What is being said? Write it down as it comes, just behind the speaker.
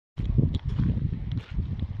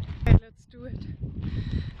do it.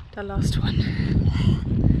 The last one.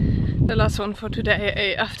 The last one for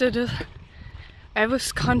today. After this, I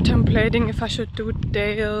was contemplating if I should do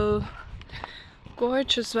Dale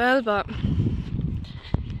Gorge as well, but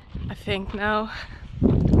I think now.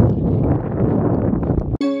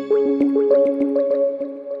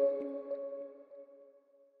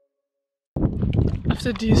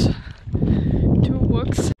 After these two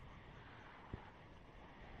walks.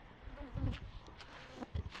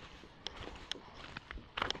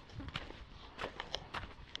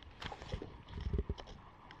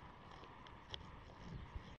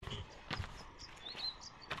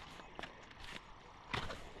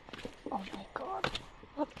 Oh my god,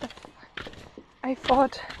 what the fuck? I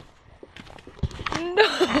thought... No,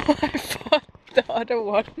 I thought the other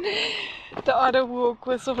one. The other walk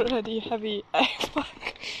was already heavy. I fuck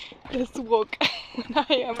this walk when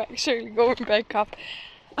I am actually going back up.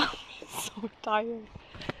 I'm so tired.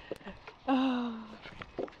 Woo!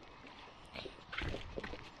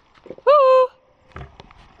 Woo!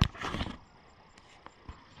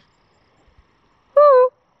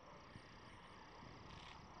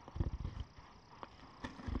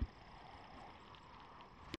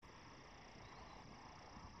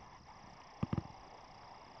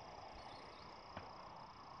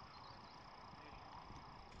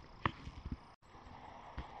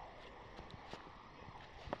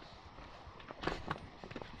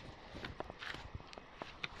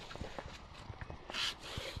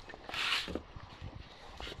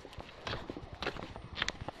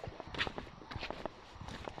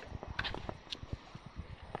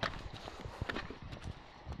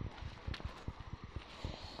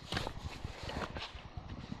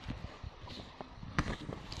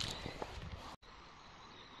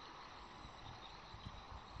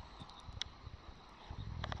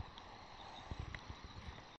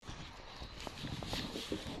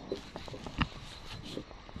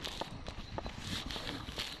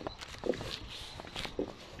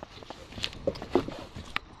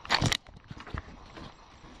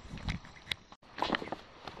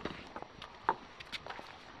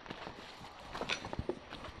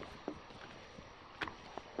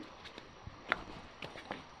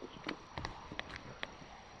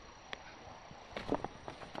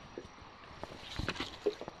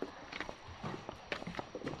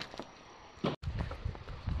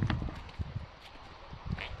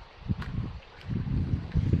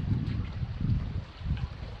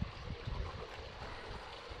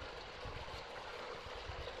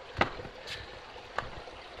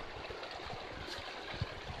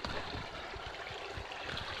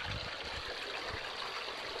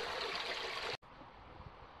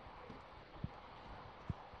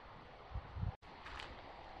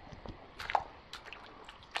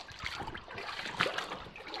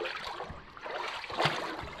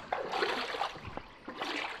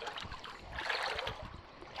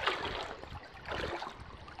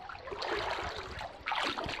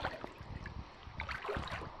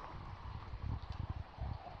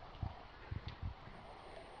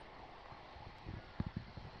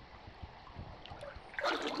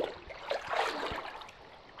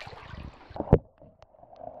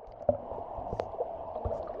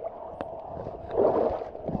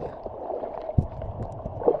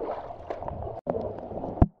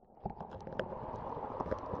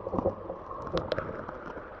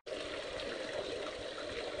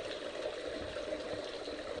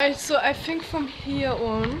 So I think from here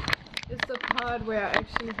on is the part where I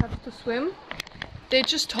actually have to swim. They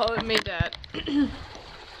just told me that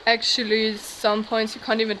actually some points you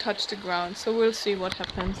can't even touch the ground, so we'll see what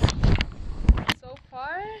happens. So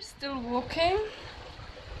far, still walking.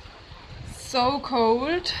 So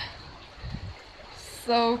cold.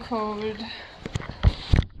 So cold.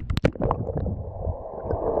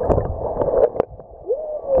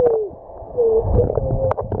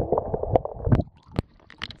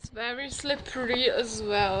 Very slippery as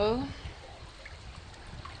well.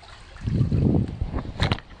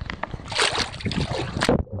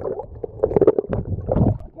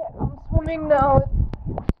 Yeah, I'm swimming now.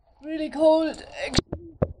 It's really cold.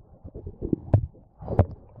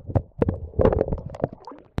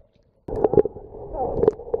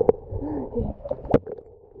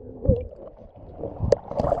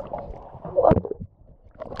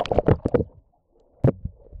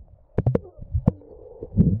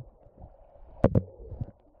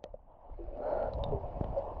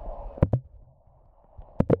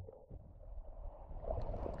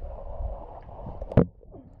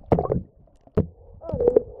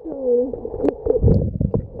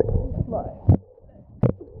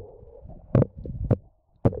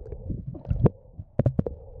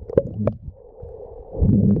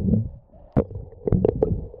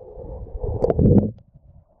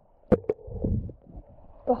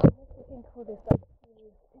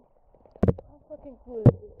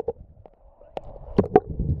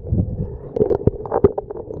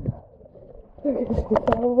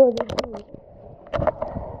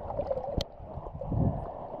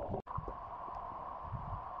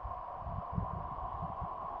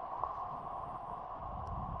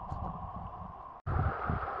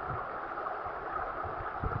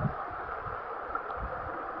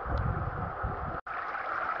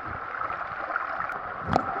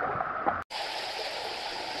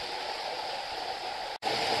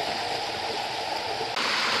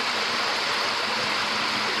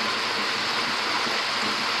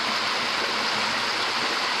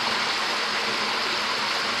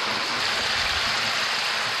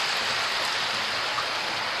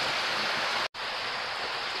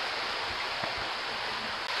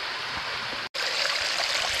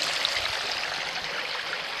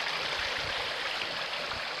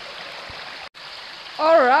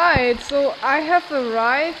 Alright, so I have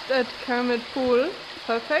arrived at Kermit Pool.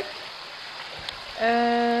 Perfect.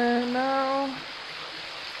 And now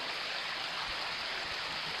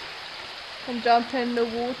I'm jumping in the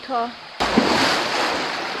water.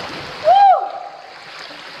 Woo!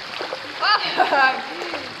 Ah,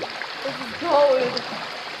 this is cold.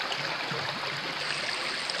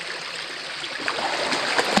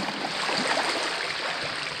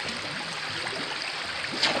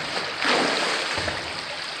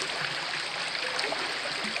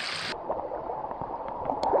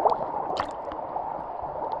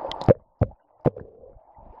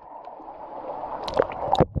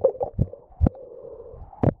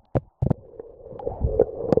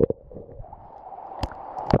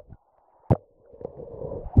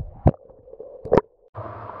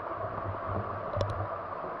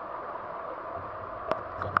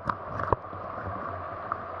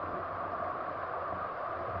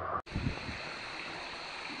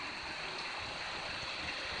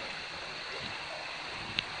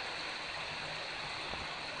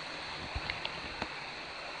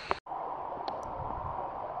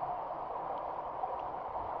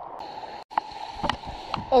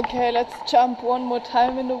 Okay, let's jump one more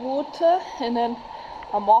time in the water and then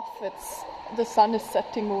I'm off. The sun is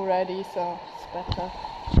setting already, so it's better.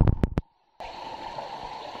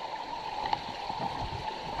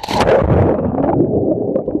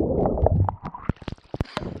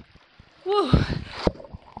 Whew.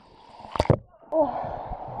 Oh.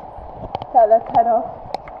 Yeah, let's head off.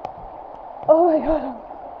 Oh my god,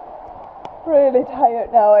 I'm really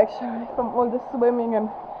tired now actually from all the swimming and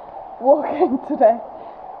walking today.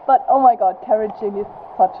 But oh my god, Kermit is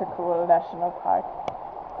such a cool national park.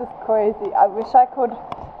 This is crazy. I wish I could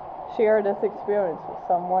share this experience with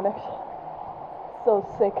someone actually. So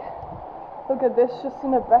sick. Look at this just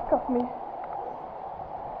in the back of me.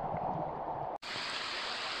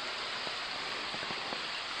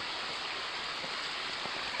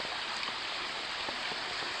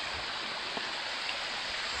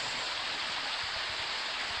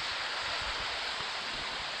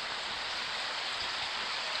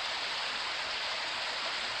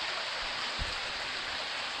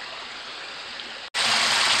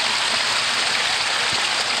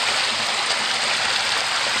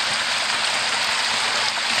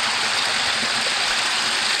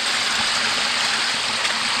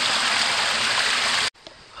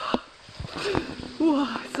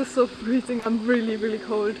 Wow, this is so freezing. I'm really, really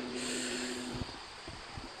cold.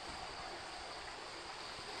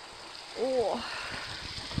 Oh,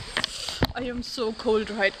 I am so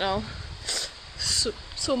cold right now.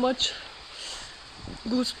 So much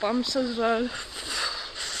goosebumps as well.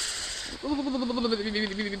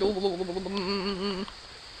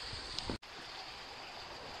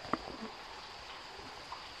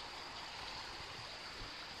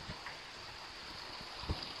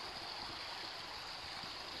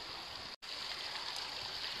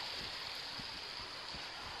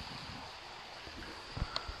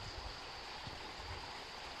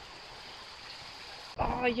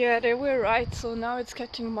 Oh yeah, they were right, so now it's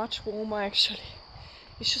getting much warmer actually.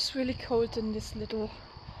 It's just really cold in this little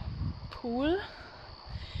pool.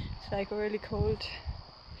 It's like really cold.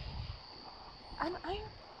 And I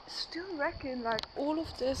still reckon like all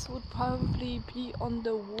of this would probably be on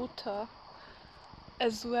the water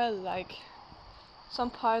as well, like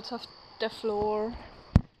some parts of the floor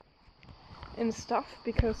and stuff,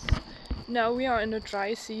 because now we are in a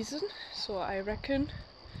dry season, so I reckon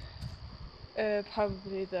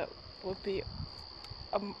probably that would be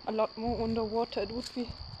a lot more underwater. It would be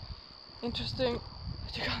interesting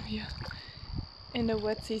to come here in the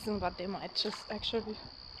wet season, but they might just actually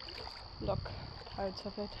block parts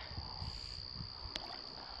of it.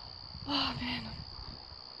 Oh man,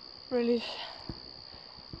 I'm really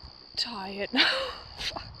tired now.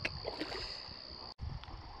 Fuck.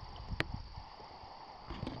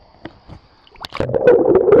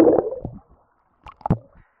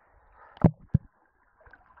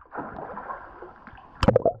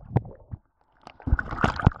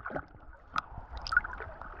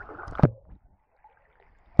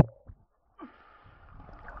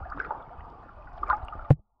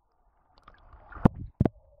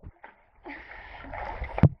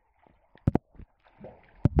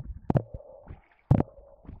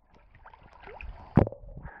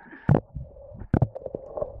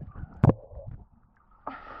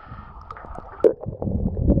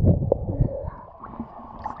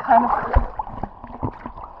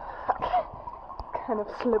 Kind of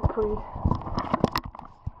slippery.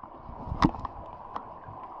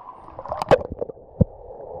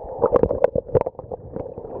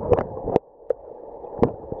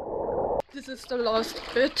 This is the last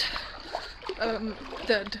bit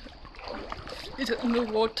that is in the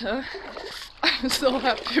water. I'm so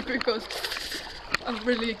happy because I'm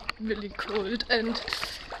really cold, and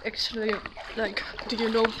actually, like, do you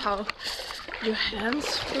know how your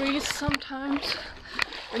hands freeze sometimes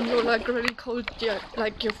when you're like really cold? Yeah,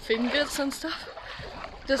 like your fingers and stuff.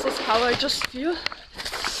 This is how I just feel.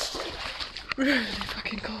 Really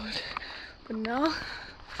fucking cold. But now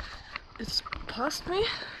it's past me.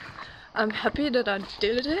 I'm happy that I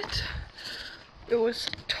did it. It was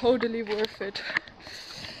totally worth it.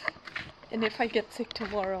 And if I get sick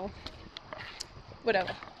tomorrow,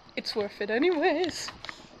 whatever, it's worth it anyways.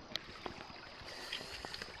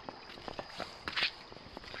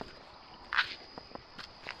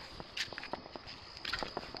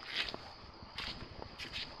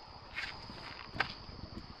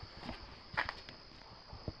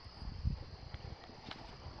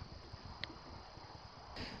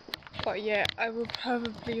 But yeah, I would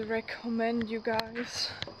probably recommend you guys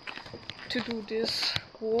to do this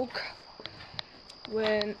walk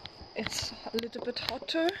when it's a little bit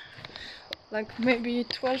hotter, like maybe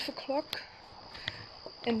 12 o'clock,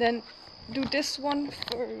 and then do this one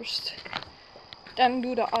first, then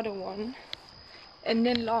do the other one, and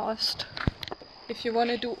then last, if you want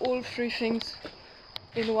to do all three things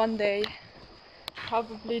in one day,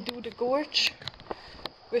 probably do the gorge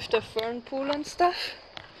with the fern pool and stuff,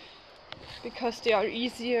 because they are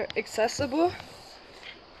easier accessible.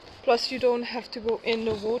 Plus you don't have to go in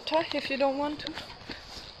the water if you don't want to.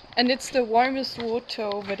 And it's the warmest water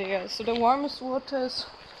over there. So the warmest water is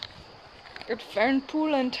at Fern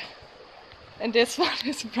Pool, and this one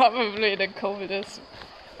is probably the coldest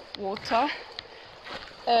water.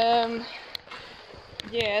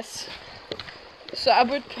 Yes. So I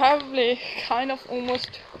would probably kind of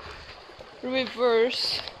almost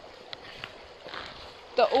reverse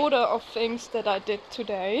the order of things that I did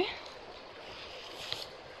today.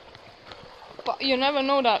 But you never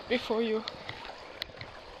know that before you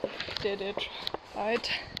did it,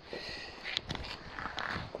 right?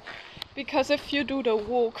 Because if you do the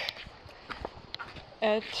walk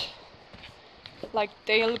at like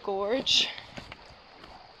Dale Gorge,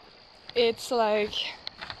 it's like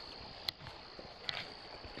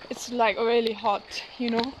really hot, you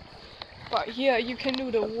know. But here you can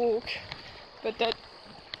do the walk, but that,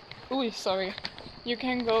 you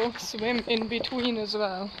can go swim in between as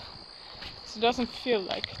well. So it doesn't feel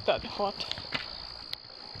like that hot.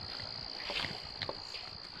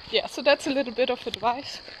 Yeah, so that's a little bit of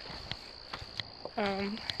advice.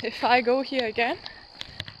 If I go here again,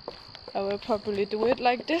 I will probably do it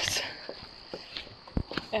like this.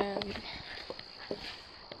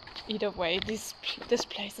 Either way, this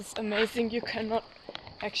place is amazing. You cannot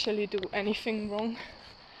actually do anything wrong.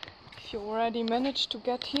 If you already managed to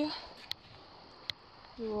get here,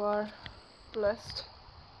 you are blessed.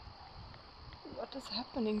 What is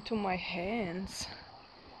happening to my hands?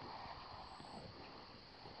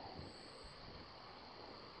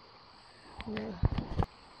 Yeah.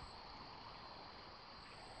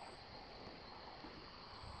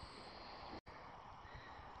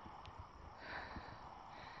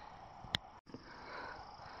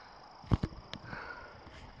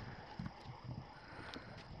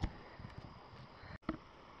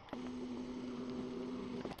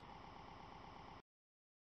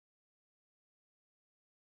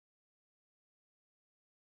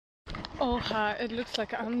 Oh hi, it looks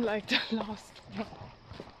like I'm like the last one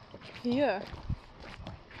here.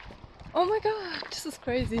 Oh my god, this is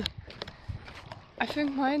crazy. I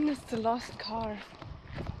think mine is the last car.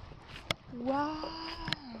 Wow.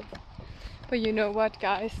 But you know what,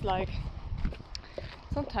 guys, like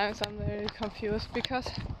sometimes I'm very confused because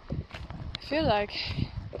I feel like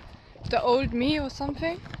the old me or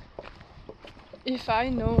something, if I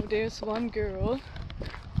know there's one girl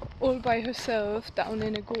all by herself down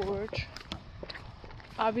in a gorge,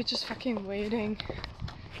 I'll be just fucking waiting,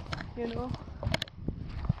 you know,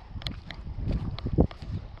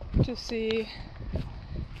 to see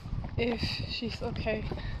if she's okay.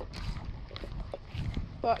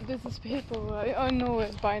 But this is people, I know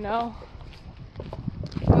it by now.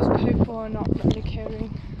 Most people are not really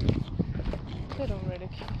caring. They don't really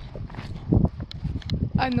care.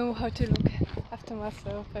 I know how to look after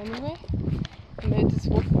myself anyway. I made this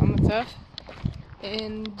walk by myself.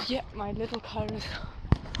 And yeah, my little car is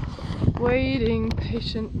waiting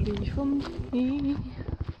patiently for me.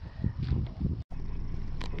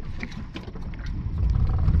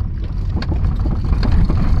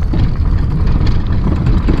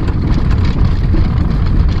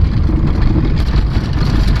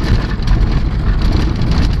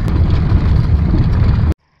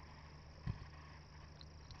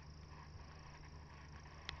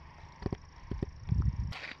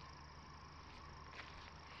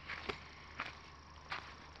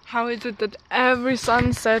 How is it that every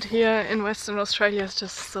sunset here in Western Australia is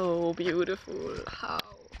just so beautiful? How?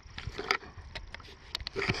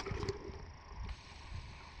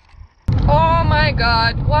 Oh my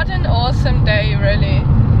god, what an awesome day, really.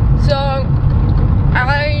 So I'm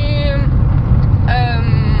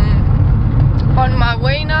on my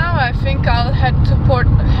way now. I think I'll head to Port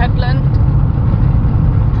Hedland,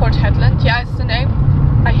 yeah, it's the name.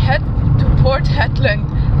 I head to Port Hedland.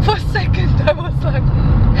 For a second I was like,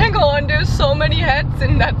 hang on, there's so many heads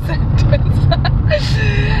in that sentence.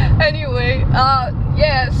 Anyway,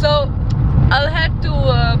 yeah, so I'll head to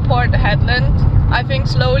Port Hedland, I think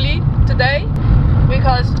slowly today,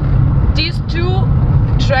 because these two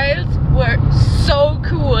trails were so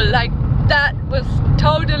cool. Like, that was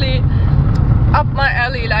totally up my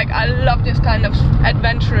alley. Like, I love this kind of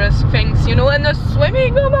adventurous things, you know. And the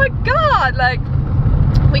swimming, oh my god, like,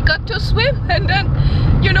 we got to swim and then,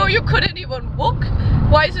 you know, you couldn't even walk.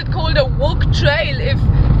 Why is it called a walk trail if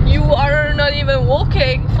you are not even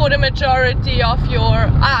walking for the majority of your...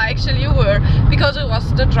 actually you were, because it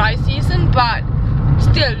was the dry season, but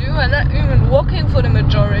still, you were not even walking for the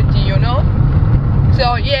majority, you know.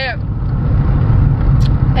 So yeah,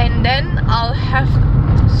 and then I'll have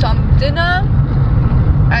some dinner.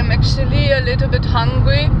 I'm actually a little bit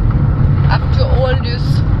hungry after all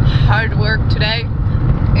this hard work today.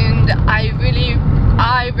 And I really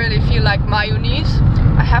feel like mayonnaise.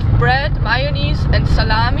 I have bread, mayonnaise and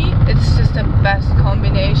salami. It's just the best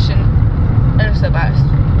combination. It's the best.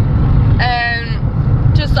 And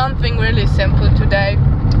just something really simple today.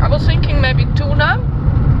 I was thinking maybe tuna.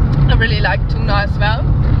 I really like tuna as well.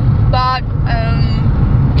 But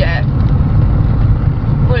yeah,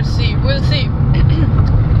 we'll see.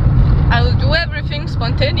 I'll do everything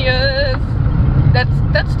spontaneous.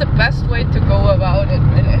 That's the best way to go about it,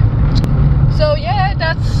 really. So yeah,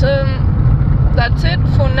 that's it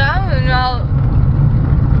for now, and I'll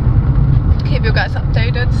keep you guys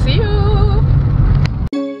updated. See you!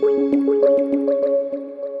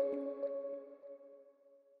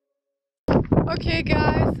 Okay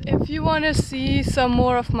guys, if you want to see some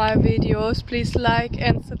more of my videos, please like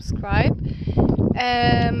and subscribe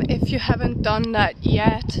if you haven't done that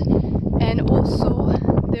yet. And also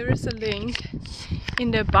there is a link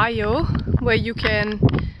in the bio where you can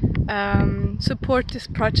support this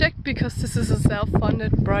project, because this is a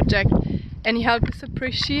self-funded project. Any help is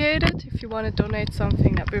appreciated. If you want to donate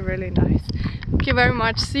something, that'd be really nice. Thank you very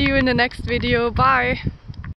much. See you in the next video. Bye!